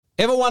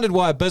Ever wondered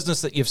why a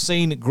business that you've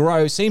seen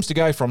grow seems to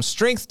go from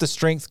strength to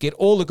strength, get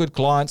all the good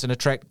clients and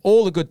attract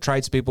all the good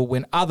tradespeople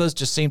when others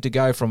just seem to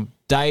go from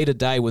day to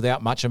day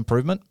without much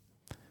improvement?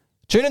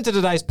 Tune into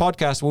today's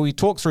podcast where we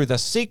talk through the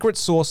secret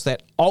sauce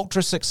that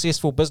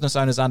ultra-successful business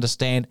owners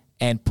understand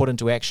and put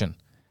into action.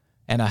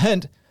 And a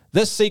hint,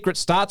 this secret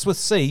starts with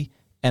C,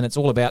 and it's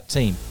all about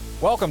team.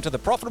 Welcome to the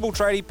Profitable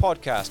Tradie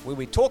Podcast, where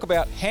we talk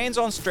about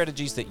hands-on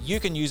strategies that you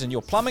can use in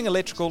your plumbing,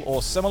 electrical,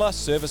 or similar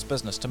service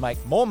business to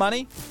make more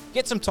money,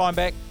 get some time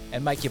back,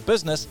 and make your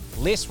business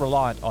less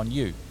reliant on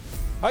you.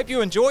 Hope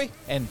you enjoy,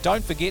 and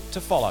don't forget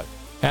to follow.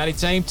 Howdy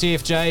team,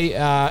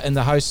 TFJ in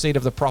the host seat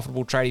of the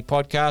Profitable Tradie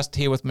Podcast,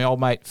 here with my old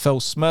mate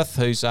Phil Smith,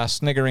 who's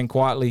sniggering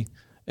quietly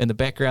in the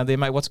background there.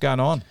 Mate, what's going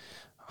on?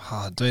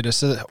 Oh, dude,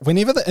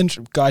 whenever the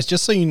intro, guys,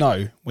 just so you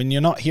know, when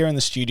you're not here in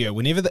the studio,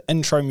 whenever the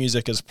intro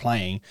music is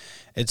playing,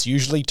 it's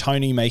usually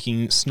Tony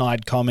making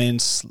snide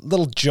comments,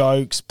 little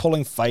jokes,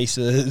 pulling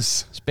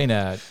faces. It's been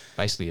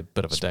basically a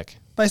bit of a dick.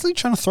 Basically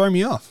trying to throw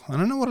me off. I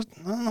don't know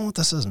what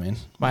this is, man.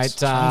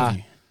 Mate,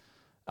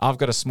 I've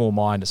got a small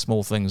mind.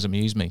 Small things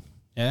amuse me.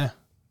 Yeah.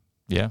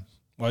 Yeah.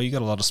 Well, you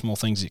got a lot of small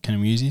things that can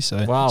amuse you,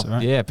 so. Wow.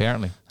 Right. Yeah,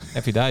 apparently.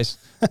 Happy days.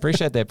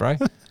 Appreciate that, bro.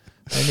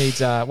 Who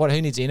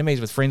needs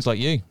enemies with friends like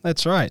you?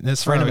 That's right.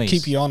 That's Frenemies. right.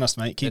 Keep you honest,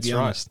 mate. Keep you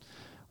honest.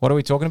 What are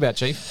we talking about,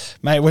 Chief?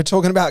 Mate, we're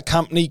talking about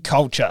company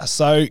culture.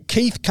 So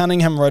Keith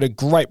Cunningham wrote a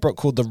great book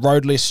called The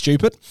Road Less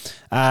Stupid,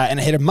 and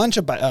it had a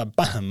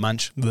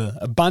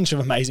bunch of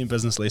amazing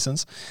business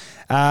lessons.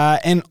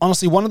 And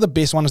honestly, one of the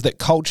best ones is that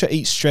culture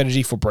eats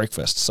strategy for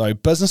breakfast. So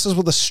businesses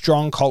with a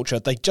strong culture,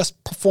 they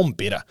just perform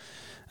better.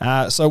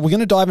 So we're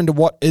going to dive into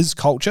what is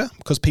culture,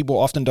 because people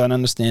often don't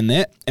understand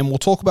that. And we'll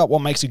talk about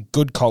what makes a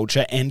good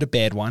culture and a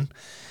bad one,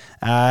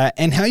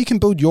 and how you can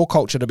build your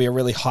culture to be a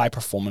really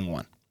high-performing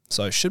one.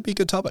 So it should be a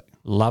good topic.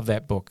 Love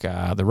that book,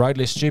 The Road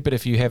Less Stupid.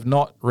 If you have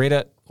not read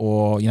it,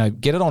 or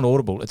get it on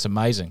Audible, it's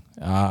amazing.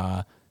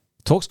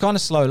 Talks kind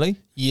of slowly.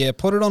 Yeah,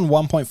 put it on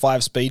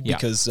 1.5 speed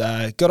because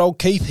good old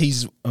Keith,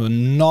 he's a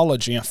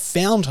knowledge,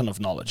 fountain of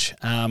knowledge,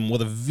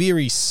 with a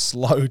very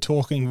slow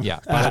talking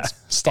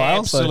style.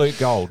 Absolute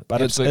gold.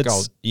 But absolute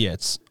gold. Yeah,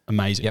 it's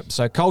amazing. Yep.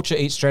 So culture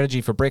eats strategy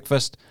for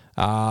breakfast.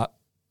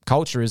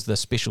 Culture is the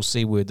special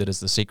C word that is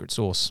the secret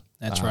sauce.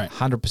 That's right.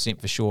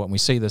 100% for sure. And we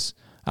see this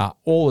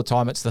all the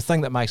time. It's the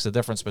thing that makes the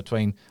difference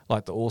between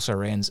like the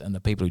also-rans and the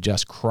people who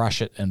just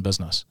crush it in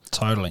business.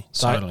 Totally.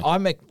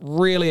 I'm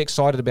really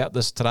excited about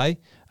this today.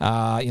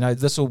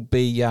 This will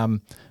be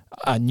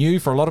new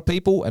for a lot of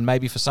people, and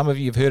maybe for some of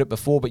you you've heard it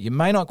before, but you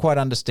may not quite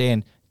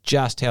understand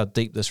just how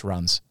deep this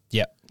runs.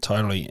 Yeah,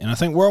 totally. And I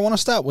think where I want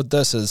to start with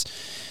this is,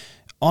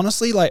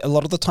 honestly, like a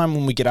lot of the time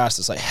when we get asked,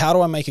 it's like, how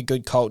do I make a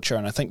good culture?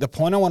 And I think the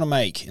point I want to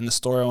make in the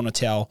story I want to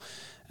tell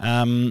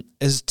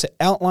is to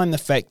outline the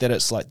fact that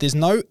it's like there's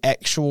no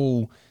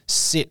actual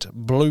set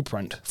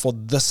blueprint for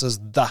this is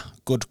the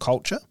good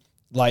culture.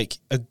 Like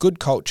a good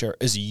culture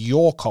is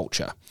your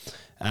culture.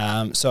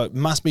 So it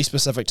must be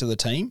specific to the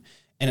team,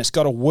 and it's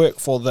got to work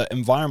for the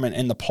environment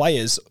and the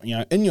players,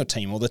 in your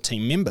team or the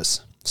team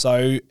members.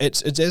 So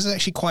it's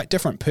actually quite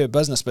different per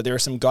business, but there are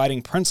some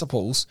guiding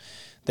principles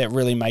that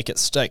really make it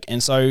stick.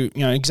 And so,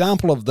 an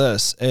example of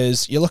this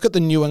is you look at the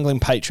New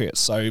England Patriots.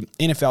 So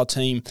NFL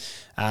team,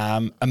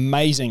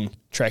 amazing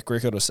track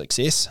record of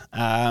success.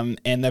 And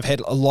they've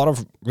had a lot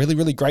of really,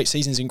 really great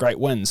seasons and great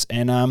wins.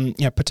 And,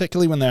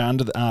 particularly when they're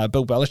under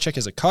Bill Belichick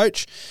as a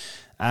coach.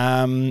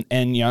 And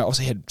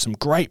obviously had some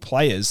great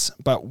players.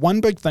 But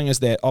one big thing is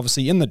that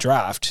obviously in the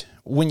draft,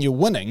 when you're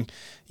winning,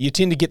 you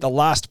tend to get the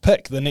last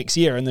pick the next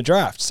year in the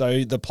draft.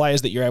 So the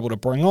players that you're able to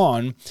bring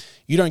on,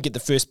 you don't get the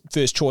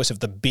first choice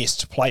of the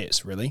best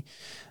players, really.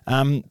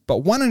 But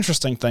one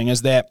interesting thing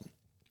is that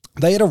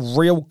they had a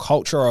real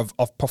culture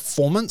of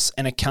performance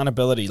and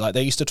accountability. Like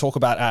they used to talk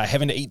about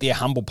having to eat their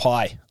humble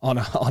pie on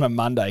a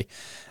Monday,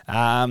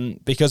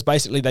 because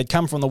basically they'd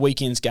come from the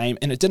weekend's game,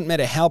 and it didn't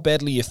matter how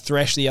badly you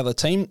thrashed the other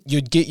team,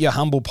 you'd get your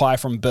humble pie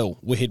from Bill,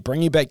 where he'd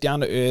bring you back down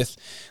to earth,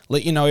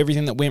 let you know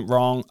everything that went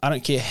wrong. I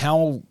don't care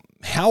how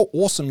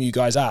awesome you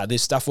guys are.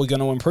 There's stuff we're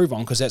going to improve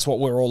on, because that's what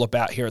we're all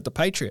about here at the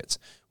Patriots.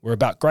 We're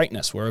about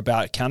greatness. We're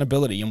about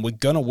accountability, and we're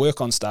going to work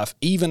on stuff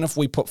even if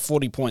we put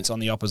 40 points on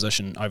the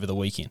opposition over the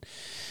weekend.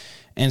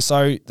 And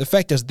so the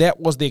fact is that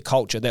was their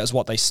culture. That was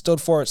what they stood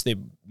for. It's their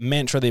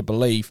mantra, their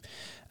belief.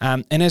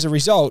 And as a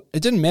result,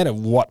 it didn't matter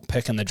what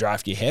pick in the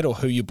draft you had or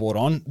who you brought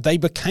on. They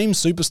became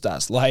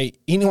superstars. Like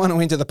anyone who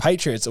went to the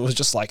Patriots, it was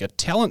just like a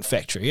talent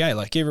factory. Yeah,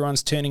 like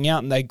everyone's turning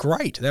out and they're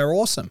great. They're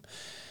awesome.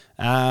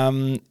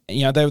 They're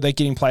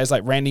getting players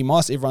like Randy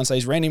Moss. Everyone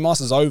says Randy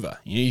Moss is over.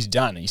 He's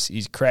done.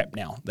 He's crap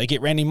now. They get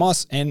Randy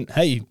Moss, and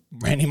hey,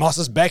 Randy Moss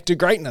is back to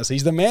greatness.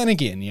 He's the man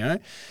again,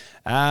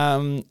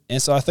 And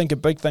so I think a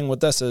big thing with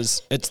this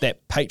is it's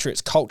that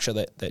Patriots culture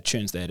that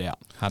churns that out.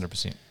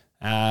 100%.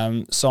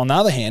 So on the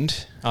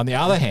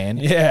other hand,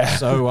 yeah.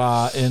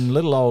 So in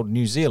little old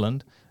New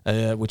Zealand,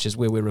 which is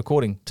where we're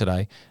recording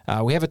today,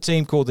 we have a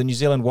team called the New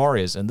Zealand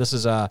Warriors, and this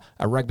is a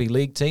rugby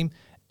league team.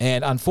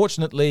 And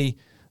unfortunately,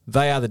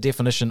 they are the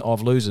definition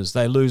of losers.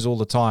 They lose all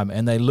the time,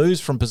 and they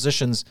lose from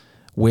positions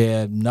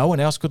where no one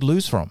else could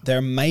lose from. They're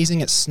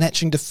amazing at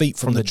snatching defeat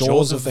from the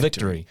jaws of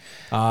victory.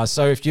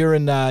 So if you're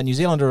in New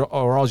Zealand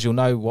or Oz, you'll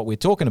know what we're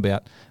talking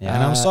about. Yeah,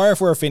 and I'm sorry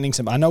if we're offending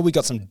some. I know we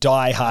got some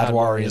die-hard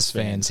Warriors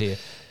fans here.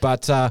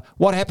 But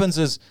what happens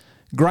is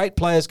great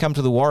players come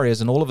to the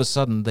Warriors and all of a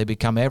sudden they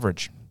become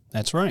average.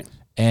 That's right.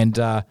 And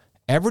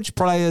average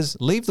players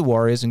leave the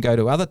Warriors and go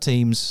to other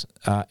teams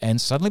and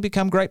suddenly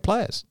become great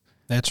players.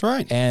 That's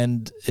right.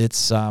 And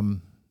it's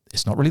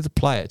not really the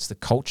player, it's the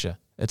culture.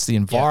 It's the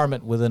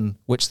environment within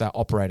which they're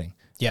operating.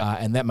 Yeah.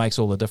 And that makes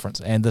all the difference.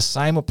 And the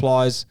same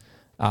applies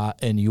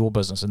in your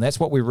business. And that's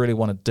what we really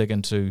want to dig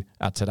into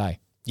today.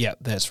 Yeah,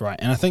 that's right.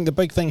 And I think the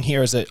big thing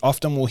here is that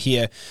often we'll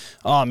hear,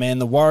 oh man,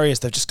 the Warriors,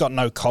 they've just got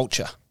no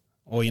culture.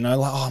 Or, like,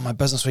 oh, my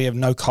business, we have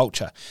no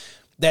culture.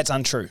 That's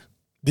untrue.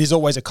 There's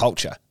always a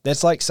culture.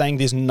 That's like saying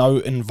there's no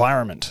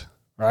environment,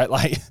 right?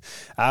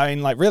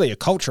 Really, a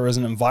culture is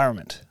an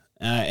environment.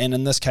 And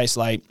in this case,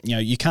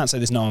 you can't say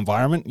there's no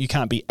environment. You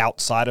can't be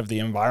outside of the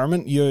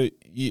environment.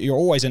 You're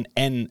always in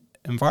an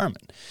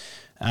environment.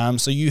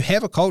 So you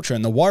have a culture,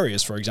 and the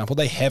Warriors, for example,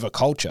 they have a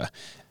culture.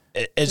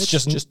 It's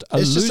just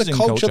a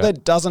culture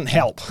that doesn't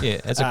help. Yeah,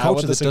 it's a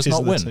culture that does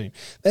not win.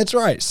 That's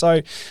right.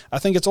 So I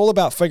think it's all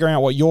about figuring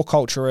out what your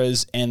culture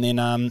is, and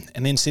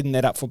then setting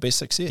that up for best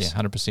success.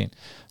 Yeah, 100%.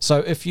 So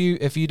if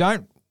you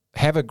don't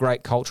have a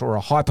great culture or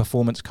a high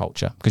performance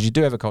culture, because you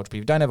do have a culture, but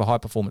if you don't have a high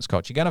performance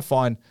culture, you're going to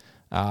find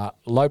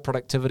low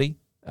productivity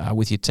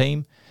with your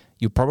team.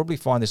 You'll probably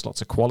find there's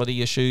lots of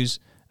quality issues,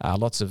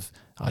 lots of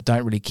I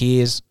don't really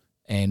cares,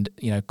 and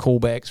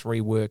callbacks,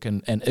 rework,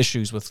 and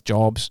issues with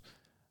jobs.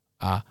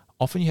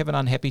 Often you have an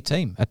unhappy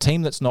team. A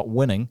team that's not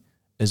winning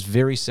is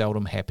very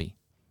seldom happy.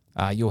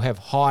 You'll have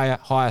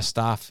higher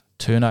staff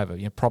turnover,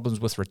 problems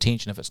with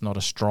retention if it's not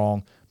a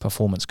strong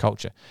performance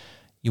culture.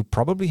 You'll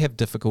probably have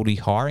difficulty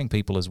hiring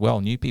people as well,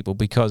 new people,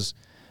 because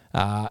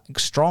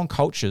strong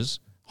cultures,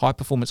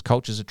 high-performance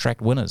cultures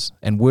attract winners,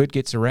 and word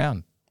gets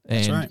around.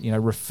 And, right.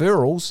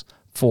 Referrals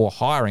for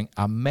hiring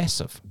are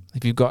massive.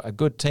 If you've got a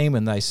good team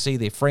and they see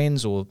their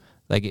friends or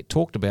they get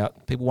talked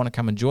about, people want to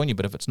come and join you.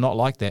 But if it's not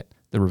like that,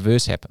 the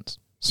reverse happens.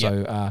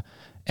 So,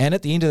 and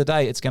at the end of the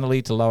day, it's going to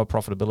lead to lower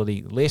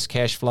profitability, less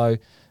cash flow,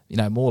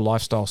 more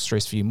lifestyle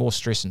stress for you, more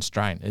stress and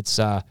strain. It's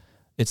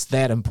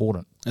that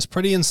important. It's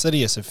pretty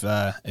insidious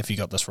if you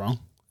got this wrong.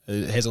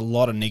 It has a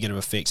lot of negative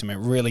effects. I mean,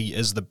 it really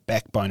is the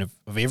backbone of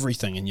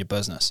everything in your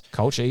business.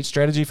 Culture eats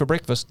strategy for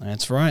breakfast.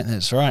 That's right.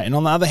 And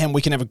on the other hand,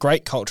 we can have a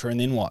great culture,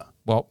 and then what?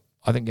 Well,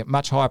 I think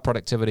much higher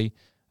productivity,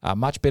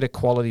 much better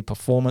quality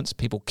performance.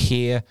 People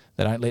care.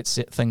 They don't let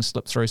things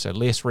slip through. So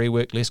less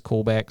rework, less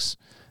callbacks.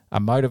 A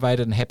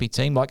motivated and happy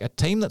team. Like a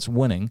team that's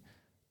winning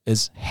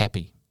is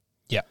happy.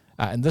 Yeah.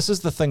 And this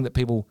is the thing that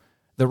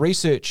the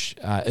research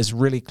is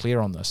really clear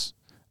on this.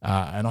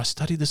 And I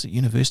studied this at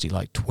university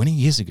like 20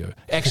 years ago.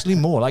 Actually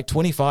more, like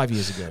 25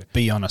 years ago.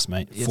 Be honest,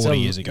 mate. 40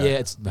 years ago.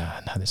 Yeah, no,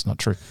 that's not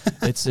true.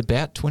 It's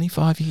about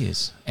 25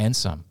 years and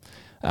some.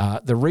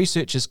 The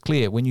research is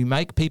clear. When you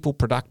make people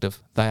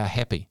productive, they are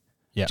happy.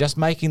 Yeah. Just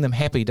making them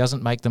happy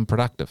doesn't make them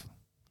productive.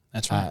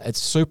 That's right. It's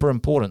super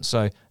important.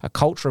 So a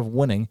culture of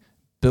winning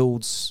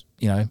builds,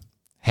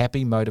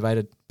 happy,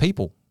 motivated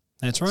people.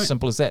 That's right.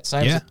 Simple as that.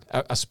 Same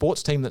as a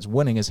sports team that's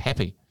winning is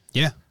happy.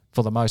 Yeah.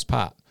 For the most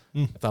part.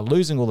 If they're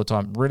losing all the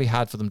time, really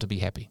hard for them to be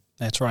happy.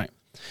 That's right.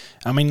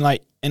 I mean,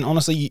 and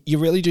honestly, you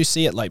really do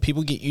see it. Like,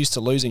 people get used to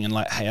losing, and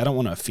hey, I don't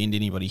want to offend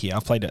anybody here.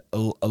 I've played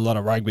a lot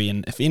of rugby,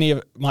 and if any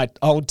of my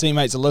old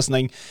teammates are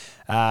listening,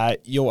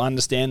 you'll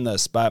understand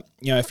this. But,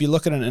 if you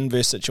look at an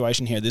inverse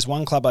situation here, there's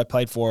one club I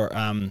played for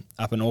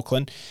up in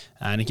Auckland,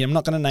 and again, I'm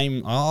not going to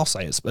name, I'll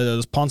say it, but it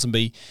was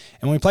Ponsonby.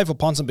 And when we played for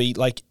Ponsonby,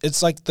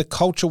 it's like the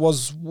culture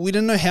was, we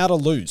didn't know how to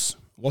lose.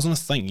 It wasn't a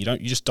thing. You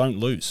just don't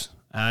lose.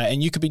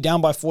 And you could be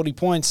down by 40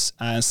 points,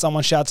 and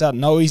someone shouts out,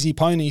 "No easy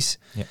ponies."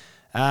 Yep.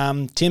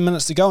 10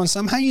 minutes to go, and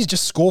somehow you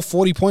just score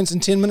 40 points in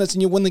 10 minutes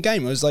and you win the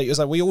game. It was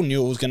like we all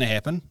knew it was going to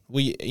happen.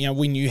 We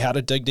knew how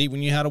to dig deep, we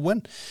knew how to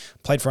win.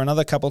 Played for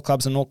another couple of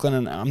clubs in Auckland,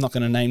 and I'm not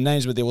going to name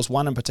names, but there was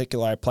one in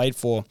particular I played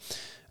for.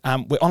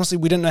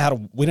 We didn't know how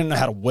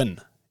to win.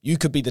 You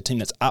could be the team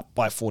that's up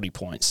by 40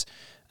 points,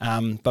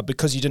 but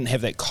because you didn't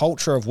have that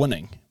culture of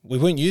winning, we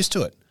weren't used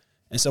to it.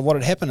 And so what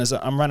had happened is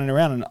I'm running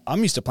around, and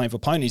I'm used to playing for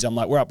ponies. I'm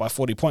like, we're up by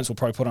 40 points. We'll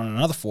probably put on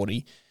another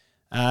 40.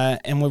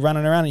 And we're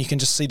running around, and you can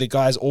just see the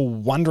guys all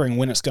wondering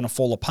when it's going to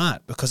fall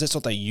apart, because that's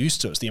what they're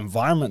used to. It's the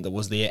environment that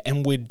was there,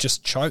 and we'd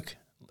just choke.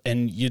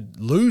 And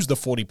you'd lose the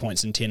 40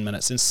 points in 10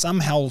 minutes and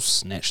somehow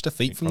snatch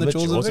defeat from the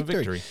jaws of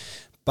victory.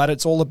 But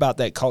it's all about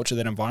that culture,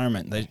 that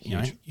environment. That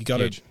you got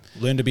to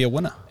learn to be a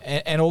winner.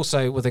 And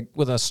also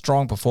with a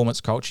strong performance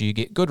culture, you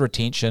get good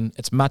retention.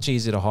 It's much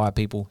easier to hire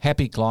people,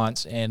 happy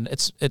clients, and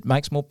it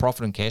makes more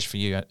profit and cash for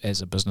you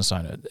as a business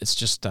owner. It's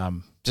just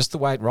the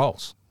way it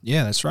rolls.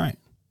 Yeah, that's right.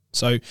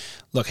 So,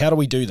 look, how do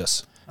we do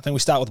this? I think we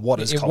start with what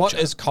is culture. What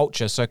is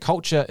culture? So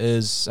culture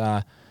is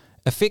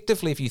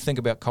effectively, if you think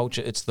about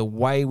culture, it's the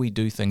way we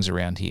do things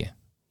around here.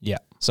 Yeah.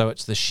 So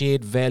it's the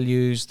shared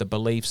values, the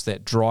beliefs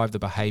that drive the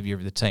behavior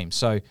of the team.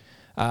 So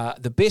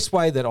the best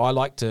way that I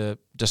like to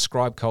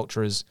describe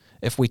culture is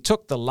if we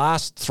took the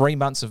last 3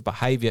 months of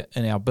behavior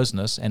in our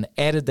business and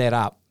added that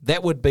up,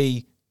 that would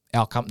be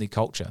our company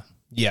culture.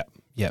 Yeah.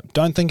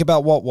 Don't think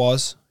about what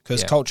was,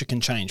 because Yeah. culture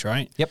can change,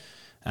 right? Yep.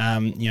 A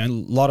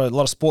lot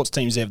of sports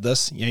teams have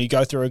this. You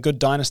go through a good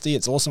dynasty,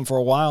 it's awesome for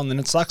a while, and then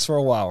it sucks for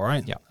a while,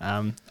 right? Yep.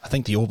 I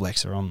think the All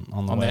Blacks are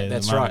on the way.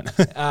 That's right.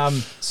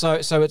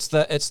 So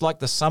it's like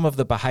the sum of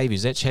the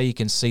behaviors. That's how you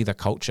can see the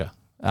culture.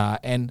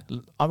 And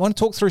I want to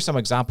talk through some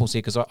examples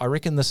here because I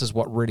reckon this is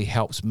what really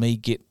helps me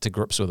get to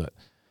grips with it.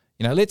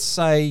 Let's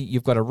say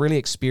you've got a really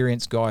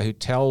experienced guy who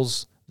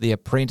tells the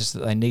apprentice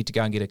that they need to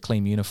go and get a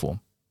clean uniform.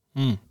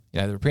 The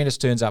apprentice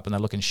turns up and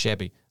they're looking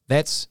shabby.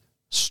 That's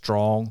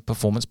strong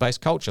performance-based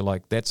culture.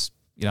 Like that's,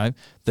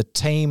 the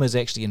team is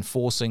actually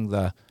enforcing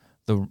the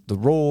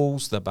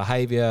rules, the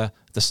behavior,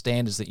 the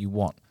standards that you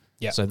want.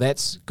 Yeah. So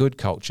that's good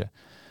culture.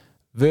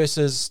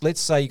 Versus, let's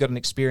say you got an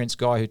experienced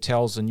guy who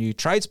tells a new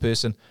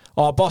tradesperson,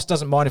 boss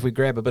doesn't mind if we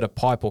grab a bit of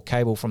pipe or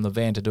cable from the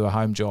van to do a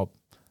home job.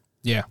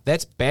 Yeah.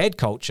 That's bad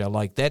culture.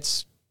 Like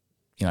that's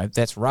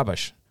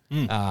rubbish.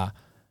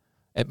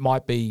 It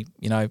might be,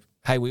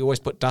 hey, we always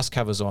put dust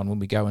covers on when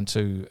we go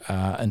into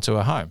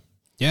a home.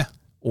 Yeah.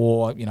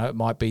 Or, it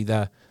might be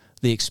the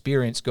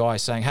experienced guy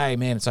saying, hey,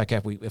 man, it's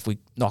okay if we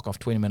knock off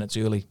 20 minutes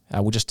early.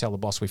 We'll just tell the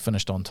boss we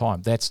finished on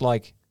time. That's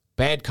like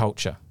bad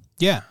culture.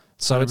 Yeah.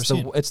 So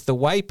 100%. it's the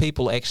way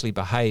people actually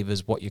behave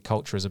is what your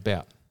culture is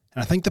about.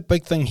 And I think the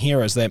big thing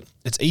here is that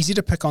it's easy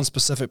to pick on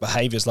specific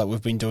behaviors like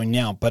we've been doing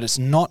now, but it's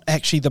not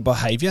actually the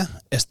behavior.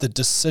 It's the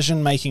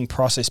decision-making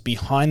process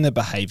behind the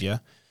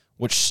behavior,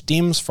 which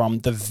stems from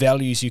the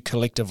values you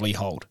collectively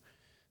hold.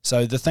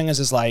 So the thing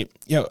is like,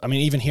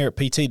 even here at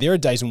PT, there are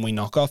days when we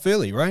knock off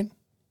early, right?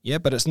 Yeah,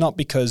 but it's not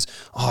because,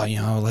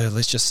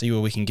 let's just see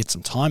where we can get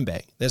some time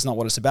back. That's not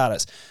what it's about.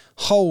 It's,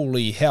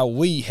 holy hell,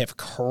 we have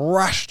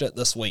crushed it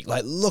this week.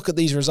 Like, look at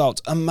these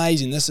results.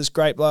 Amazing. This is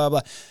great, blah,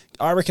 blah, blah.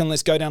 I reckon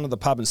let's go down to the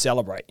pub and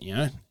celebrate,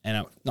 And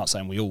I'm not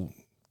saying we all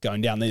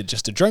going down there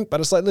just to drink, but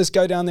it's like, let's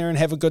go down there and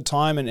have a good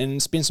time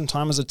and spend some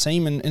time as a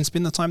team and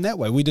spend the time that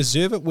way. We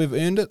deserve it. We've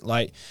earned it,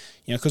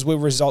 because we're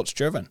results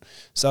driven.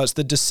 So it's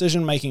the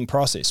decision-making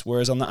process.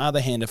 Whereas on the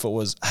other hand, if it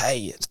was,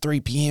 hey, it's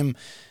 3 p.m.,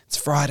 it's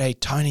Friday,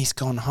 Tony's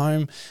gone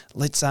home,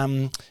 let's,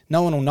 no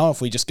one will know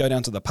if we just go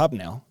down to the pub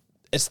now.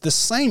 It's the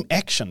same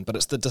action, but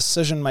it's the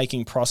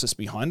decision-making process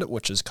behind it,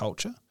 which is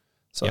culture.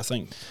 So I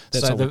think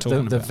that's what we're talking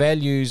about. The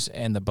values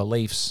and the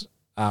beliefs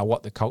are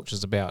what the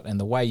culture's about, and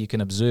the way you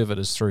can observe it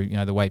is through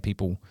the way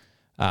people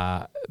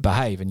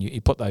behave, and you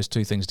put those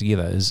two things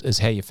together is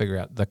how you figure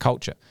out the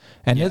culture.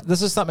 And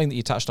this is something that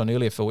you touched on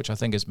earlier, Phil, which I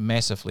think is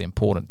massively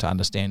important to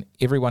understand.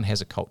 Everyone has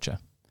a culture,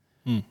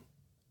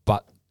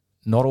 but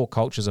not all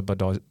cultures are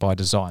by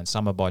design.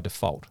 Some are by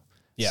default.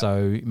 Yeah.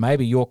 So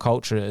maybe your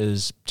culture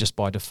is just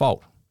by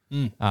default,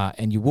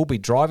 and you will be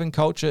driving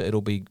culture.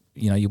 It'll be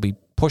you'll be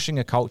pushing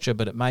a culture,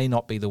 but it may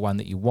not be the one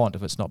that you want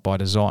if it's not by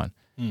design.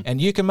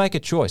 And you can make a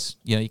choice.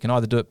 You can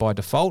either do it by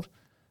default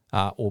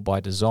or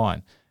by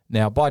design.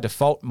 Now, by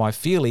default might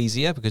feel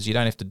easier because you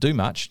don't have to do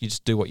much. You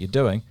just do what you're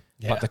doing.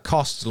 Yeah. But the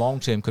costs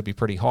long-term could be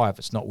pretty high if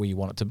it's not where you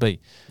want it to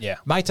be. Yeah.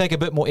 May take a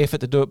bit more effort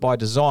to do it by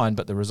design,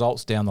 but the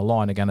results down the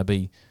line are going to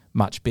be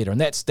much better.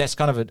 And that's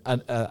kind of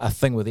a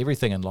thing with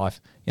everything in life.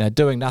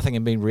 Doing nothing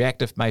and being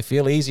reactive may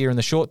feel easier in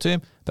the short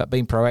term, but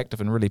being proactive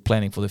and really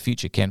planning for the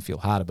future can feel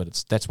harder,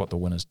 but that's what the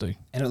winners do.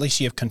 And at least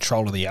you have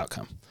control of the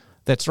outcome.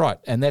 That's right.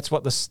 And that's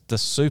what the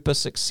super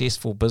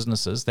successful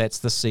businesses, that's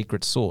the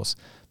secret sauce.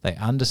 They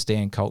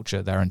understand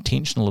culture, they're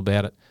intentional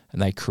about it,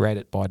 and they create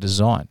it by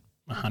design.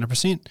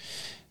 100%.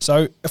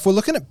 So if we're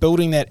looking at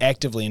building that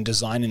actively and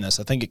designing this,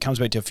 I think it comes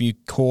back to a few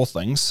core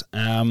things.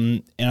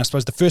 And I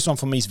suppose the first one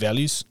for me is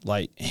values,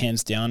 like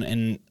hands down,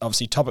 and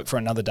obviously topic for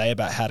another day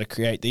about how to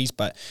create these,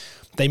 but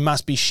they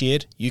must be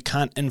shared. You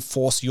can't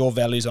enforce your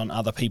values on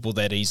other people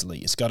that easily.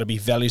 It's got to be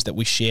values that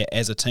we share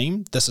as a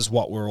team. This is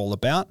what we're all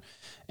about.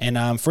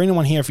 And for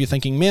anyone here, if you're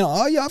thinking, man,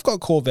 I've got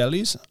core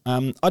values,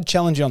 I'd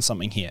challenge you on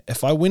something here.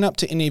 If I went up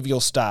to any of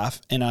your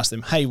staff and asked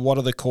them, hey, what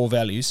are the core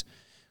values?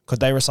 Could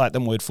they recite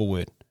them word for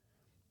word?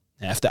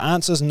 Now, if the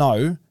answer is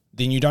no,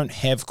 then you don't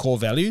have core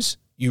values.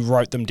 You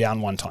wrote them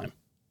down one time.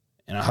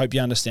 And I hope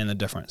you understand the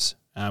difference.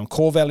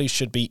 Core values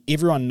should be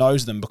everyone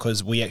knows them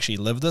because we actually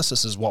live this.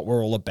 This is what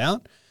we're all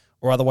about.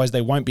 Or otherwise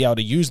they won't be able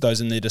to use those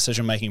in their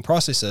decision-making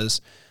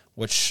processes,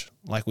 which,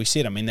 like we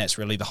said, that's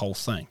really the whole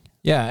thing.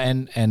 Yeah,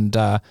 and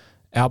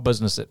our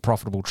business at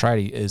Profitable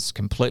Tradie is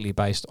completely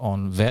based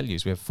on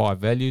values. We have 5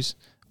 values,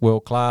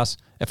 world-class.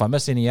 If I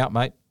miss any out,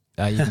 mate,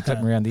 you can clip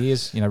me around the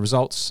ears.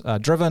 Results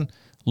driven,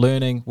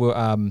 learning,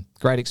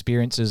 great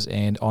experiences,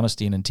 and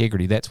honesty and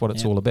integrity. That's what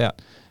it's all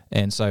about.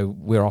 And so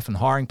we're often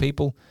hiring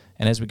people,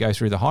 and as we go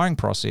through the hiring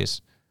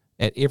process,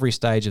 at every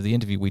stage of the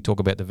interview, we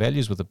talk about the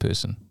values with the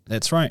person.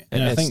 That's right.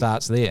 And I think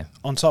starts there.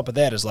 On top of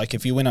that is like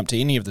if you went up to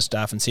any of the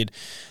staff and said,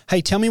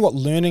 hey, tell me what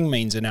learning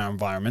means in our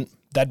environment,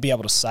 they'd be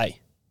able to say.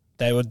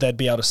 they'd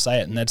be able to say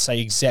it, and they'd say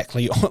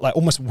exactly, like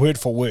almost word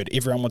for word.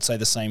 Everyone would say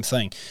the same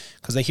thing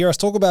because they hear us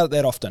talk about it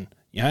that often.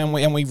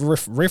 And we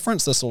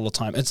reference this all the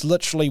time. It's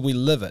literally, we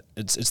live it.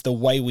 It's the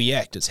way we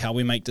act. It's how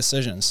we make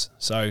decisions.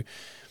 So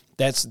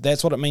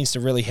that's what it means to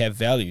really have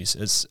values.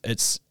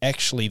 It's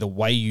actually the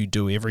way you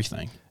do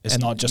everything. It's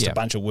not just a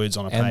bunch of words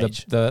on a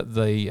page.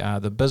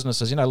 And the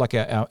businesses, like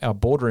our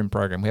boardroom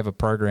program, we have a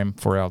program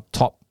for our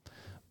top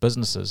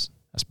businesses.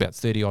 It's about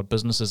 30 odd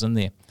businesses in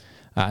there.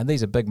 And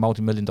these are big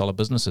multi-million-dollar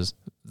businesses.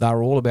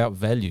 They're all about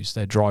values.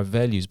 They drive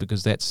values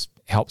because that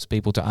helps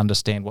people to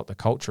understand what the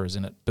culture is,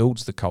 and it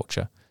builds the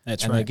culture.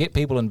 That's and right. They get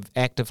people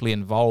actively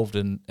involved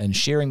in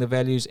sharing the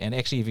values and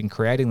actually even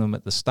creating them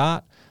at the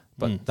start.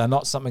 But they're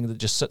not something that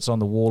just sits on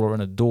the wall or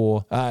in a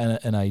door,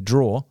 in a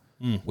drawer,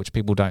 which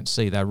people don't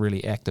see. They're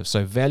really active.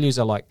 So values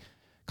are like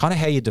kind of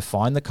how you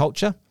define the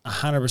culture.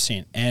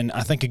 100%. And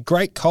I think a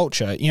great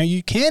culture,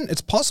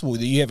 it's possible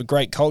that you have a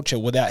great culture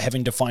without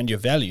having defined your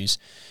values,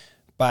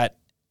 but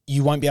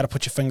you won't be able to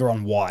put your finger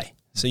on why.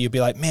 So you'll be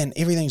like, man,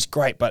 everything's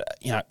great, but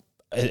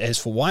as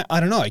for why, I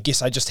don't know. I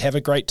guess I just have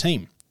a great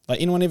team.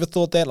 Like, anyone ever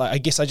thought that? Like, I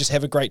guess I just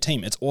have a great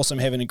team. It's awesome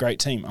having a great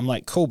team. I'm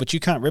like, cool, but you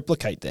can't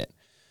replicate that.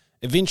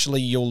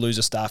 Eventually you'll lose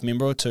a staff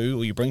member or two,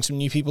 or you bring some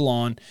new people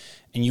on,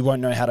 and you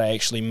won't know how to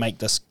actually make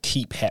this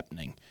keep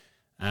happening.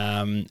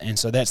 And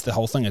so that's the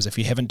whole thing, is if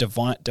you haven't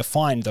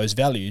defined those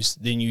values,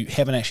 then you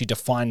haven't actually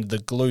defined the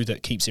glue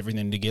that keeps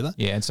everything together.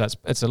 Yeah, and so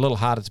it's a little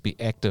harder to be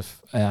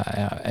active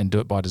and do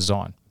it by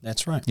design.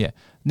 That's right. Yeah.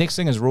 Next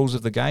thing is rules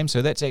of the game.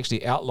 So that's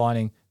actually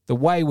outlining the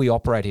way we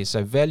operate here.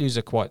 So values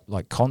are quite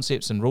like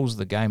concepts, and rules of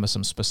the game are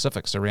some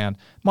specifics around.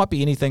 Might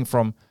be anything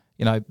from,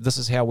 this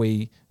is how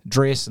we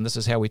dress, and this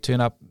is how we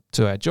turn up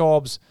to our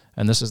jobs,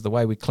 and this is the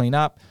way we clean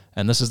up,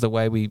 and this is the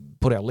way we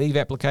put our leave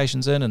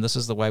applications in, and this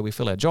is the way we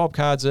fill our job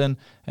cards in,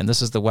 and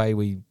this is the way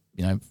we,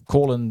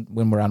 call in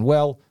when we're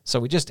unwell. So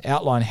we just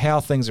outline how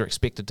things are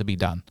expected to be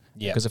done.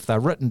 Yeah. Because if they're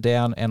written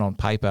down and on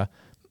paper,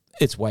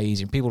 it's way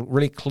easier. People are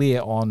really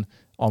clear on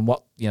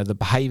what the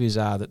behaviours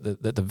are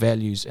that the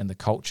values and the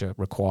culture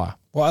require.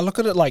 Well, I look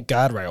at it like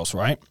guardrails,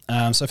 right?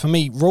 So for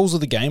me, rules of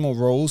the game, or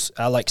rules,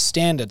 are like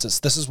standards.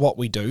 This is what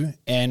we do,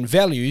 and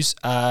values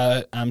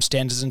are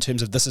standards in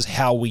terms of this is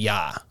how we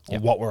are, or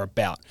what we're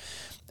about.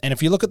 And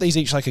if you look at these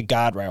each like a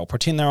guardrail,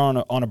 pretend they're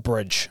on a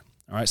bridge.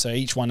 All right, so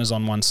each one is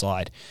on one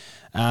side.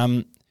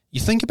 You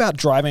think about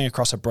driving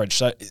across a bridge.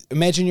 So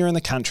imagine you're in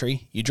the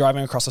country, you're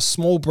driving across a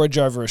small bridge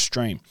over a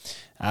stream.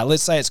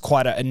 Let's say it's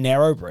quite a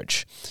narrow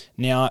bridge.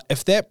 Now,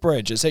 if that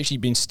bridge, it's actually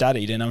been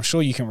studied, and I'm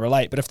sure you can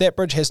relate, but if that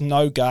bridge has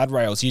no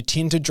guardrails, you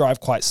tend to drive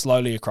quite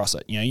slowly across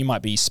it. You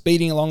might be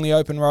speeding along the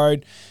open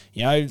road,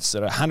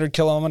 sort of 100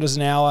 kilometers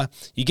an hour.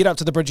 You get up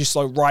to the bridge, you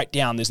slow right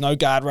down. There's no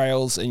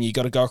guardrails, and you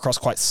got to go across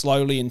quite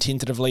slowly and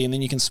tentatively, and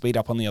then you can speed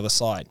up on the other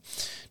side.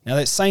 Now,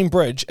 that same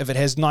bridge, if it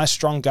has nice,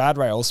 strong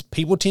guardrails,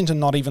 people tend to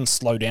not even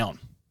slow down.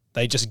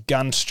 They just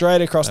gun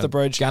straight across the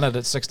bridge. Gun it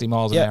at 60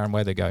 miles an hour and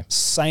away they go.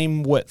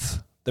 Same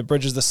width. The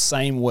bridge is the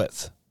same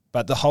width.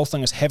 But the whole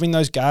thing is having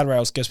those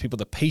guardrails gives people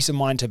the peace of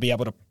mind to be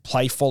able to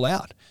play full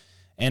out.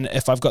 And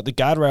if I've got the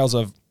guardrails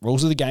of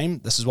rules of the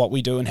game, this is what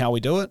we do and how we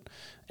do it,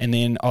 and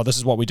then, this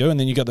is what we do, and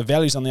then you've got the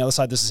values on the other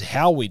side, this is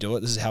how we do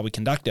it, this is how we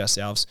conduct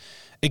ourselves,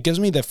 it gives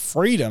me the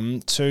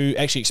freedom to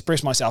actually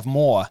express myself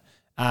more,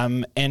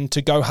 and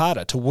to go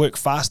harder, to work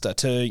faster,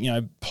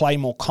 to play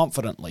more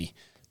confidently,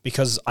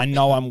 because I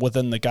know I'm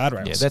within the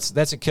guardrails. Yeah,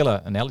 that's a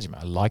killer analogy,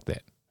 mate. I like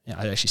that. Yeah,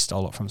 I actually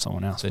stole it from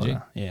someone else. Did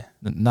you? Yeah.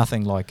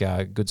 Nothing like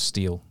good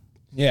steal.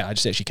 Yeah, I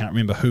just actually can't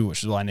remember who,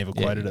 which is why I never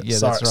quoted it. Yeah,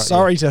 sorry, that's right,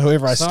 sorry to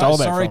whoever I stole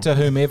that from. Sorry to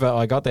whomever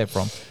I got that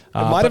from. It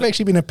might have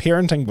actually been a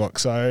parenting book,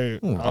 so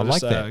I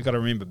like that. I've got to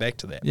remember back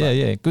to that.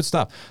 Yeah, good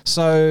stuff.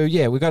 So,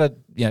 we've got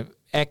to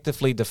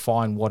actively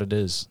define what it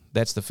is.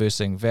 That's the first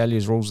thing.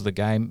 Values, rules of the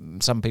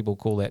game. Some people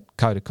call that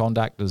code of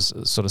conduct, is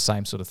sort of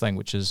same sort of thing,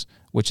 which is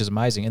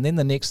amazing. And then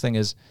the next thing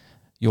is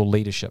your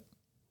leadership.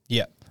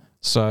 Yeah.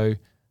 So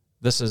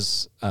this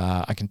is,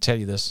 I can tell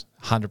you this,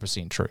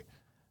 100% true.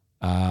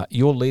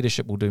 Your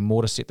leadership will do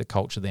more to set the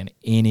culture than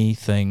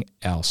anything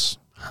else.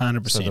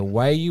 100%. So the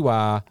way you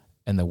are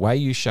and the way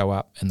you show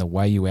up and the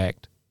way you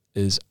act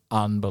is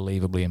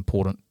unbelievably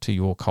important to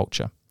your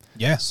culture.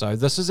 Yeah. So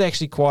this is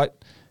actually quite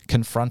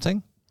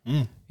confronting.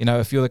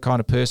 If you're the kind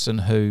of person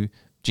who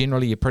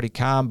generally you're pretty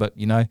calm, but,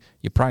 you're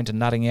prone to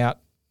nutting out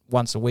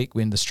once a week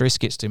when the stress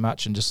gets too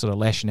much and just sort of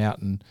lashing out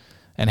and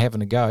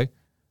having a go,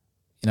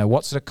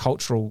 what sort of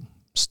cultural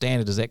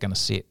standard is that going to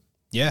set?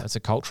 Yeah. It's a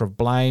culture of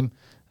blame.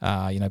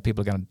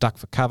 People are going to duck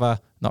for cover,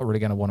 not really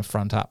going to want to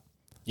front up.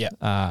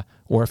 Yeah.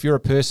 Or if you're a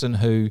person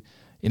who,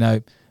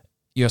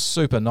 you're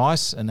super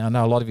nice, and I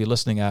know a lot of you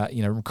listening are,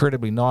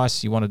 incredibly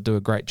nice. You want to do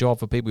a great job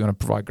for people. You want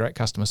to provide great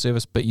customer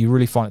service, but you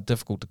really find it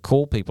difficult to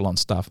call people on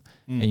stuff,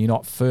 and you're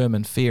not firm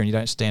and fair, and you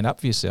don't stand up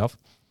for yourself.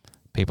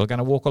 People are going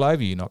to walk all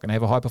over you. You're not going to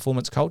have a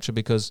high-performance culture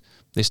because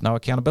there's no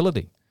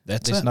accountability.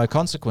 There's no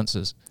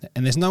consequences.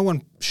 And there's no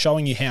one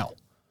showing you how.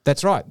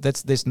 That's right.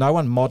 There's no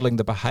one modelling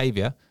the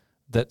behaviour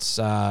that's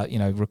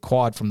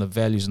required from the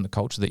values and the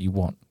culture that you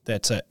want.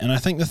 That's it. And I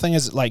think the thing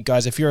is, like,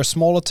 guys, if you're a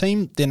smaller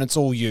team, then it's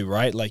all you,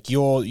 right? Like,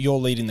 you're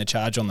leading the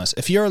charge on this.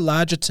 If you're a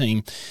larger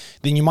team,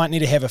 then you might need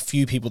to have a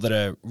few people that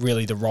are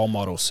really the role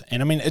models.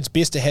 And I mean, it's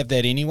best to have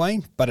that anyway,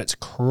 but it's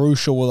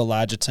crucial with a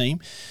larger team.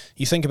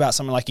 You think about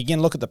something like,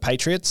 again, look at the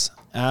Patriots.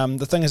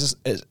 The thing is,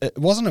 it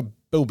wasn't a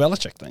Bill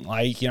Belichick thing.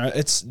 Like,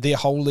 it's their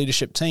whole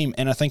leadership team.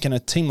 And I think in a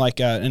team like,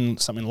 in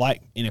something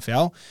like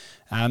NFL,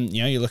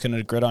 you're looking at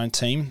a gridiron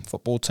team,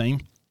 football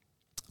team,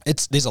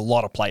 there's a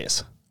lot of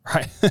players.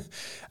 Right,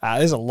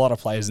 there's a lot of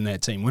players in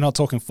that team. We're not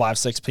talking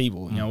 5-6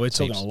 people. We're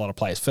talking a lot of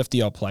players,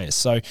 50-odd players.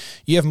 So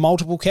you have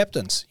multiple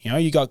captains.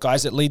 You got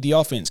guys that lead the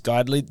offense,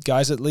 guys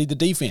that lead the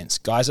defense,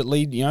 guys that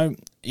lead,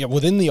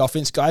 within the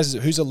offense, guys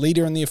who's a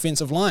leader in the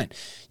offensive line.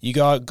 You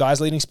got guys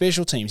leading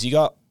special teams. You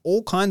got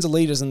all kinds of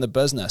leaders in the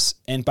business.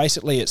 And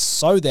basically it's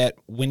so that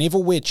whenever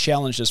we're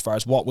challenged as far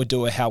as what we're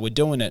doing, how we're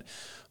doing it,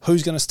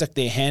 who's going to stick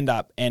their hand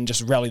up and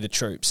just rally the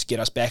troops, get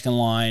us back in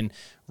line,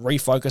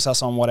 refocus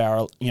us on what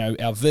our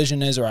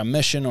vision is or our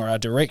mission or our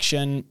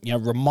direction,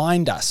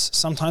 remind us.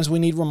 Sometimes we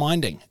need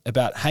reminding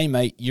about, hey,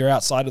 mate, you're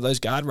outside of those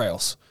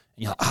guardrails.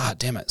 And you're like,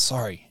 damn it,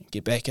 sorry,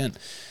 get back in.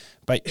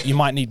 But you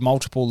might need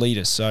multiple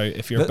leaders. So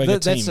if you're a bigger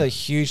team. That's a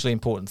hugely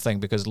important thing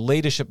because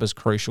leadership is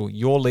crucial.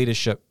 Your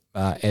leadership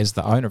as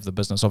the owner of the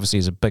business obviously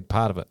is a big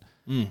part of it.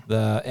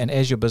 And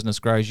as your business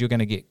grows, you're going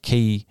to get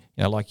key,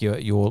 like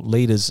your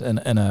leaders in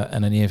an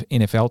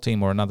NFL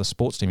team or another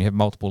sports team. You have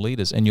multiple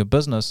leaders in your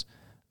business.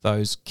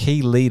 Those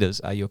key leaders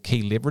are your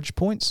key leverage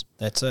points.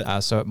 That's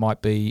it. So it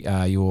might be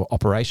your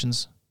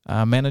operations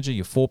manager,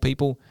 your 4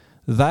 people.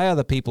 They are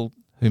the people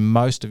who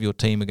most of your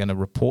team are going to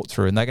report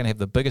through, and they're going to have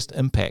the biggest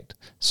impact.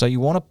 So you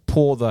want to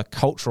pour the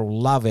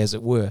cultural love, as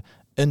it were,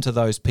 into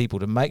those people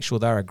to make sure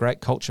they're a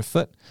great culture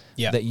fit,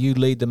 that you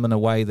lead them in a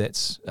way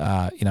that's,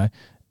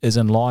 is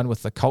in line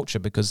with the culture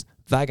because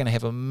they're going to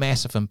have a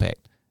massive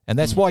impact. And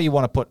that's why you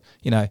want to put,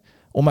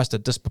 almost a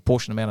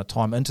disproportionate amount of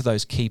time into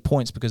those key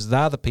points because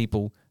they're the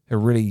people who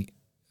really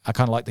are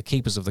kind of like the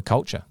keepers of the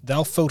culture.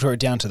 They'll filter it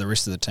down to the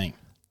rest of the team.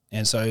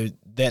 And so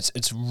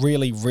it's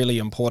really, really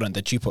important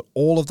that you put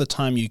all of the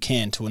time you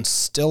can to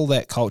instill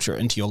that culture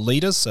into your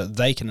leaders so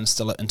they can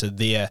instill it into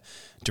their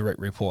direct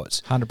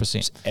reports. 100%.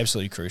 It's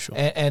absolutely crucial.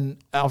 And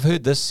I've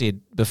heard this said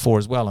before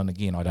as well, and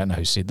again, I don't know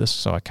who said this,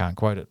 so I can't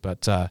quote it,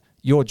 but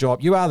your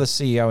job, you are the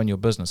CEO in your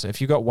business.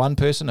 If you've got one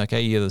person,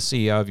 okay, you're the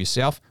CEO of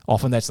yourself.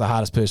 Often that's the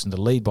hardest person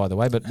to lead, by the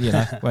way, but,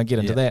 won't get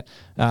into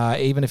that.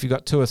 Even if you've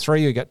got 2 or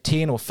 3, you've got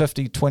 10 or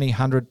 50, 20,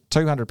 100,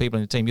 200 people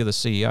in your team, you're the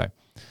CEO.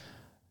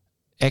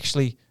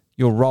 Actually,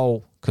 your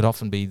role could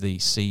often be the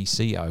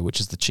CCO, which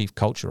is the Chief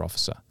Culture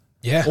Officer.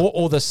 Yeah.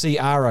 Or the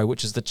CRO,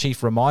 which is the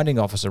Chief Reminding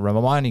Officer,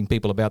 reminding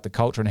people about the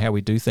culture and how we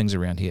do things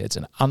around here. It's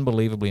an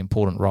unbelievably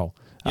important role.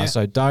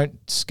 So don't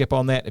skip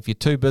on that. If you're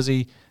too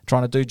busy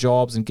trying to do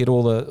jobs and get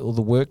all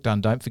the work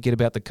done, don't forget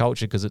about the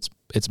culture because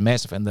it's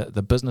massive. And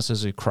the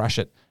businesses who crush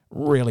it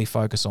really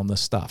focus on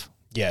this stuff.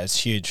 Yeah,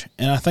 it's huge.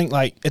 And I think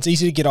it's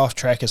easy to get off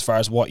track as far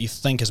as what you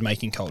think is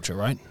making culture,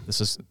 right? This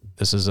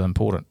is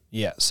important.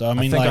 Yeah. So I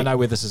think I know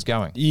where this is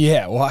going.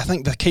 Yeah. Well, I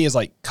think the key is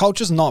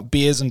culture's not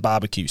beers and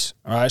barbecues.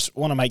 All right. I just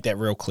want to make that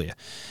real clear.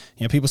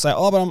 People say,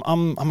 "Oh, but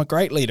I'm a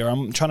great leader.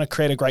 I'm trying to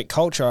create a great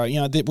culture."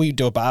 We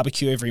do a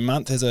barbecue every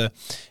month as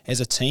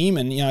a team,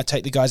 and I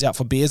take the guys out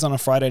for beers on a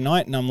Friday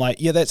night, and I'm like,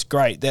 "Yeah, that's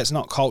great. That's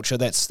not culture.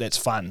 That's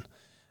fun."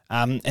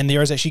 And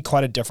there is actually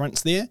quite a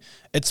difference there.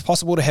 It's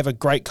possible to have a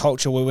great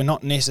culture where we're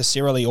not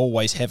necessarily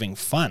always having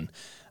fun.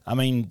 I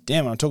mean,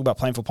 damn, when I talk about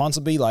playing for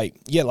Ponsonby,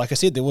 like I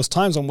said, there was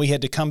times when we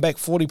had to come back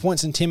 40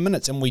 points in 10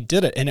 minutes, and we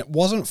did it, and it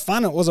wasn't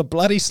fun. It was a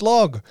bloody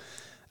slog.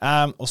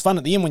 It was fun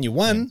at the end when you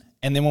won,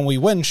 and then when we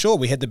win, sure,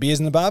 we had the beers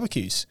and the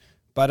barbecues.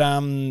 But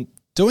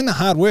doing the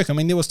hard work, I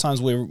mean, there was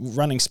times we were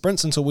running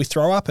sprints until we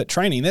throw up at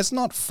training. That's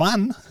not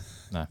fun.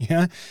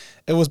 No.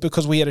 It was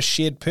because we had a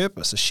shared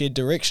purpose, a shared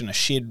direction, a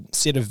shared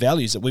set of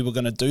values that we were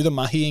going to do the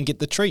mahi and get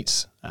the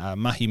treats.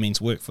 Mahi means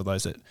work for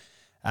those that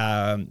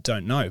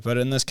don't know. But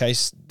in this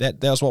case,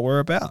 that was what we're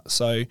about.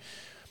 So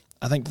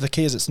I think the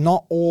key is it's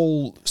not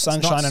all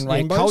sunshine and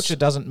rainbows. Culture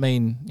doesn't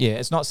mean,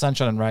 it's not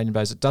sunshine and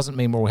rainbows. It doesn't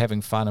mean we're all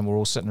having fun and we're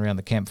all sitting around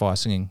the campfire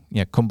singing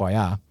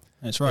Kumbaya.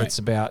 That's right. It's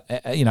about,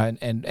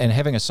 and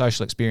having a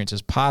social experience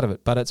is part of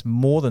it. But it's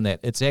more than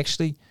that. It's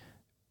actually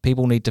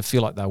people need to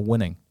feel like they're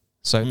winning.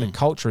 So the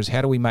culture is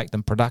how do we make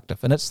them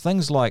productive? And it's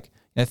things like,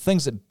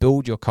 things that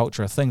build your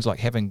culture are things like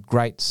having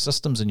great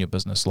systems in your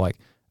business, like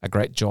a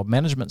great job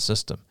management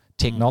system,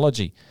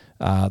 technology,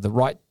 the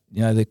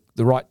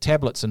right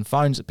tablets and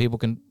phones that people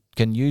can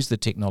use the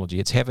technology.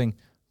 It's having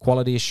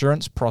quality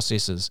assurance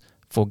processes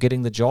for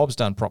getting the jobs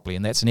done properly,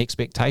 and that's an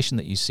expectation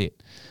that you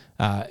set.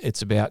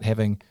 It's about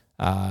having,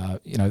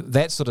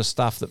 that sort of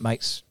stuff that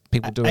makes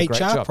people do a great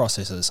job. HR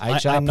processes.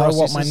 I know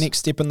what my next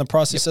step in the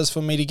process is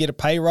for me to get a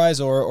pay rise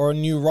or a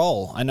new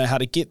role. I know how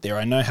to get there.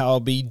 I know how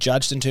I'll be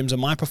judged in terms of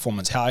my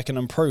performance, how I can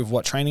improve,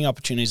 what training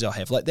opportunities I'll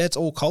have. That's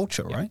all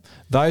culture, right?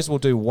 Those will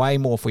do way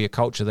more for your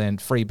culture than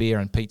free beer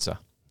and pizza.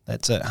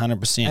 That's it,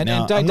 100%. And,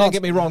 now, and don't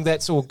get me wrong,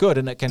 that's all good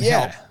and it can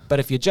help. But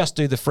if you just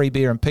do the free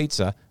beer and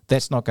pizza,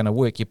 that's not going to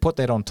work. You put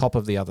that on top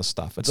of the other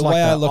stuff. It's like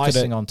the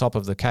icing on top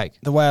of the cake.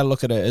 The way I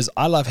look at it is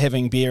I love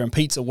having beer and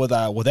pizza with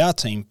our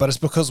team, but it's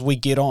because we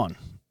get on.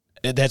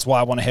 That's why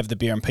I want to have the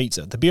beer and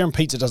pizza. The beer and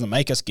pizza doesn't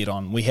make us get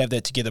on. We have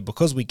that together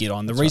because we get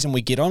on. The reason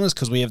we get on is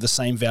because we have the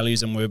same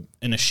values and we're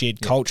in a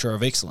shared culture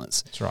of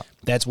excellence. That's right.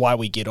 That's why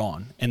we get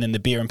on. And then the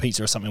beer and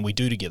pizza is something we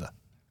do together.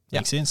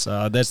 Makes sense?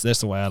 That's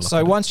the way I look at it.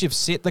 So once you've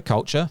set the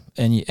culture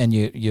and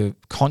you're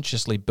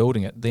consciously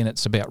building it, then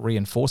it's about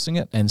reinforcing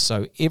it. And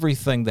so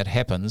everything that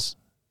happens,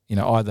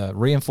 either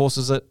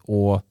reinforces it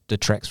or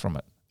detracts from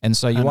it. And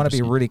so you want to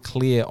be really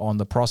clear on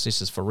the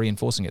processes for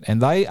reinforcing it.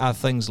 And they are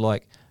things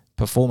like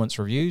performance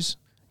reviews.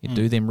 You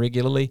do them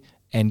regularly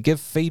and give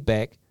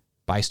feedback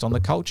based on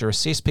the culture.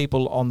 Assess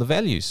people on the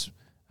values.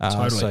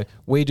 Totally. So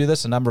we do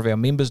this. A number of our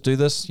members do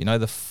this.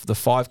 The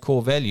 5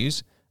 core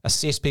values.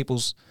 Assess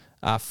people's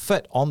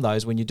fit on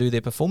those when you do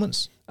their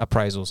performance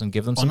appraisals and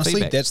give them some feedback.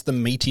 Honestly, that's the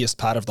meatiest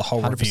part of the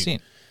whole 100%. review.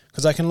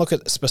 Because I can look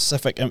at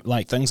specific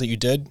things that you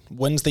did,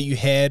 wins that you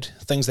had,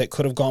 things that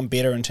could have gone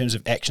better in terms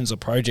of actions or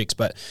projects.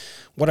 But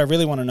what I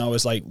really want to know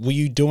is were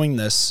you doing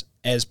this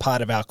as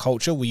part of our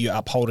culture? Were you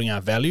upholding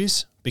our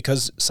values?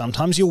 Because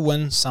sometimes you'll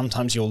win,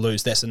 sometimes you'll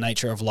lose. That's the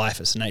nature of life.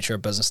 It's the nature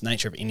of business,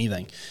 nature of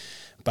anything.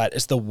 But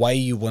it's the way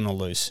you win or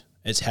lose.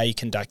 It's how you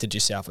conducted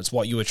yourself. It's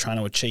what you were trying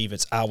to achieve.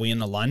 It's are we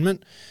in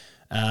alignment?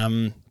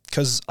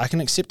 Because I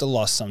can accept a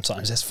loss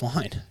sometimes. That's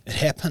fine. It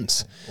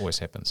happens. Always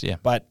happens, yeah.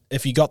 But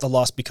if you got the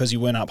loss because you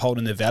weren't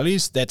upholding their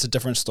values, that's a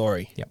different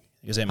story. Yep.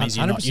 Because that means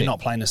you're not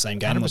playing the same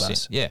game with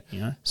us. Yeah.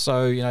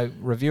 So,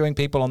 reviewing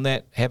people on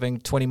that, having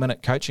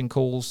 20-minute coaching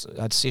calls,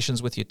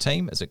 sessions with your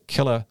team is a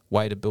killer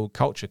way to build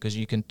culture because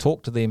you can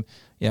talk to them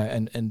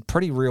in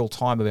pretty real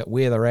time about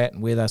where they're at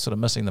and where they're sort of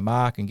missing the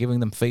mark and giving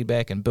them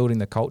feedback and building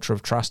the culture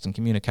of trust and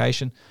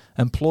communication.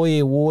 Employee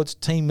awards,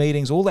 team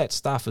meetings, all that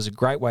stuff is a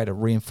great way to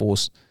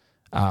reinforce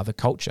the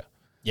culture.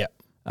 Yeah.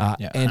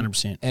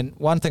 100%. And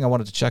one thing I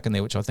wanted to chuck in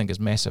there, which I think is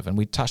massive, and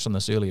we touched on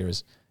this earlier,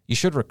 is you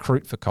should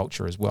recruit for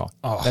culture as well.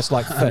 Oh, that's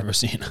like fit.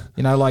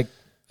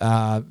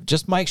 100%.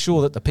 Just make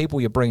sure that the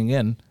people you're bringing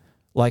in,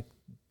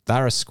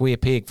 they're a square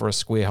peg for a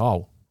square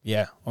hole.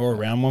 Yeah, or a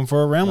round one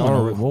for a round one,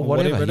 or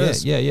whatever it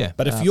is. Yeah.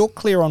 But if you're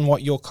clear on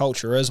what your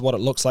culture is, what it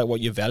looks like, what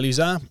your values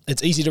are,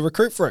 it's easy to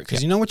recruit for it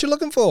because you know what you're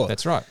looking for.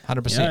 That's right,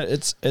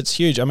 100%. It's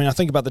huge. I mean, I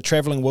think about the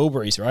Travelling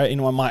Wilburys, right?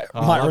 Anyone might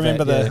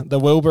remember the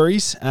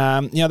Wilburys.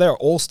 They're an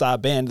all-star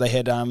band. They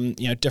had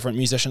different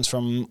musicians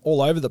from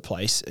all over the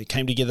place. It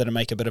came together to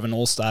make a bit of an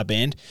all-star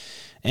band.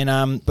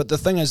 And but the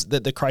thing is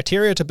that the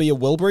criteria to be a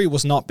Wilbury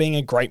was not being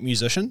a great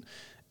musician.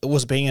 It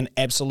was being an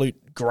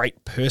absolute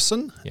great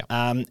person,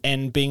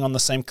 and being on the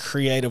same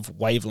creative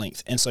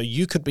wavelength. And so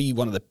you could be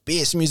one of the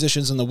best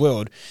musicians in the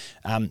world,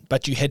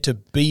 but you had to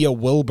be a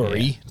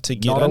Wilbury to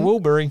get in. Not a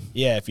Wilbury.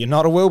 Yeah, if you're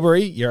not a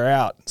Wilbury, you're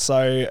out.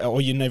 So,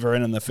 or you're never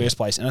in the first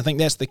place. And I think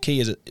that's the key.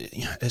 Is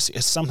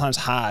it's sometimes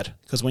hard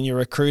because when you're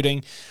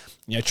recruiting,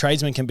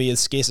 tradesmen can be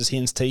as scarce as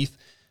hen's teeth.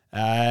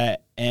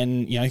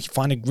 And you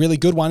find a really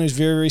good one who's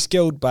very, very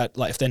skilled, but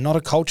if they're not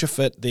a culture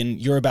fit, then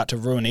you're about to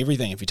ruin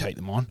everything if you take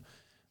them on.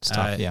 It's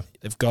tough,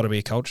 They've got to be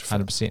a culture fit.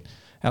 100%.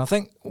 And I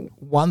think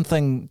one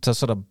thing to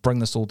sort of bring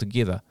this all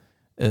together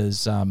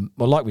is,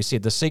 like we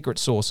said, the secret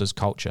sauce is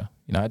culture.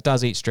 It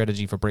does eat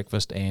strategy for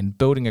breakfast, and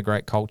building a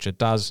great culture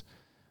just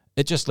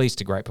leads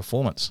to great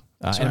performance.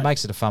 And it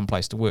makes it a fun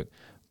place to work.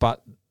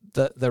 But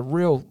the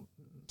real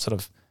sort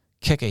of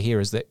kicker here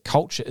is that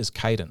culture is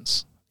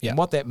cadence. Yeah. And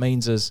what that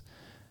means is,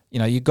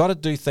 you've got to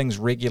do things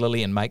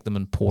regularly and make them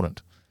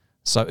important.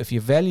 So if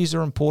your values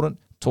are important,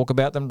 talk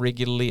about them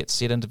regularly at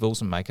set intervals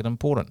and make it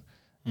important.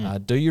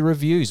 Do your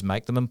reviews,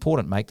 make them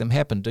important, make them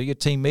happen. Do your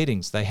team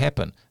meetings, they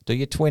happen. Do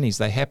your 20s,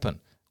 they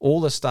happen.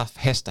 All this stuff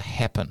has to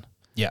happen.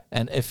 Yeah.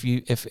 And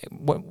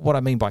what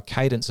I mean by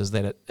cadence is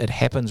that it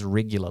happens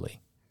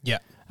regularly. Yeah.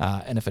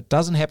 And if it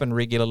doesn't happen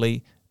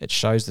regularly, it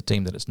shows the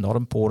team that it's not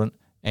important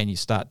and you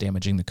start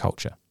damaging the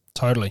culture.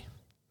 Totally.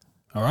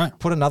 All right.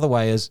 Put another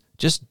way is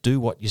just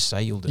do what you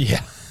say you'll do. Yeah.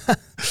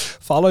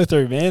 Follow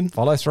through, man.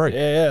 Follow through.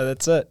 Yeah,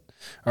 that's it.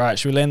 All right,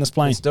 should we land this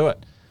plane? Let's do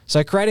it.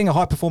 So creating a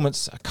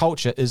high-performance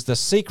culture is the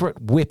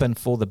secret weapon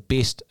for the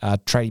best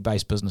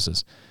tradie-based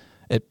businesses.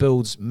 It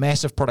builds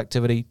massive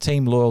productivity,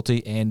 team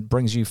loyalty, and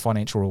brings you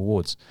financial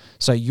rewards.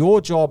 So your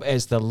job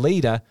as the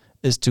leader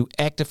is to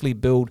actively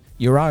build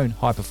your own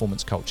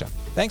high-performance culture.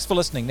 Thanks for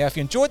listening. Now, if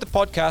you enjoyed the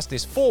podcast,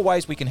 there's 4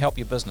 ways we can help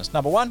your business.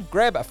 Number 1,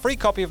 grab a free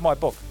copy of my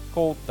book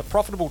called The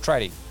Profitable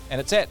Tradie,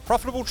 and it's at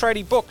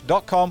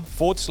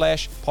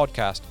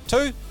profitabletradebook.com/podcast.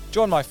 2,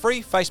 join my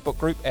free Facebook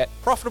group at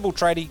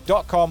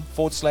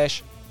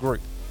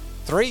profitabletradie.com/group.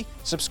 3,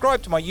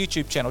 subscribe to my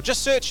YouTube channel.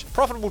 Just search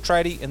Profitable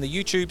Tradie in the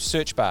YouTube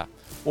search bar.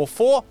 Or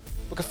 4,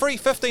 book a free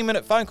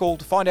 15-minute phone call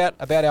to find out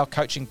about our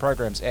coaching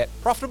programs at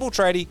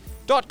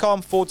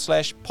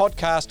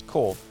profitabletradie.com/podcast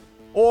call.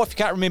 Or if you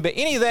can't remember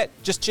any of that,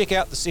 just check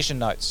out the session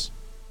notes.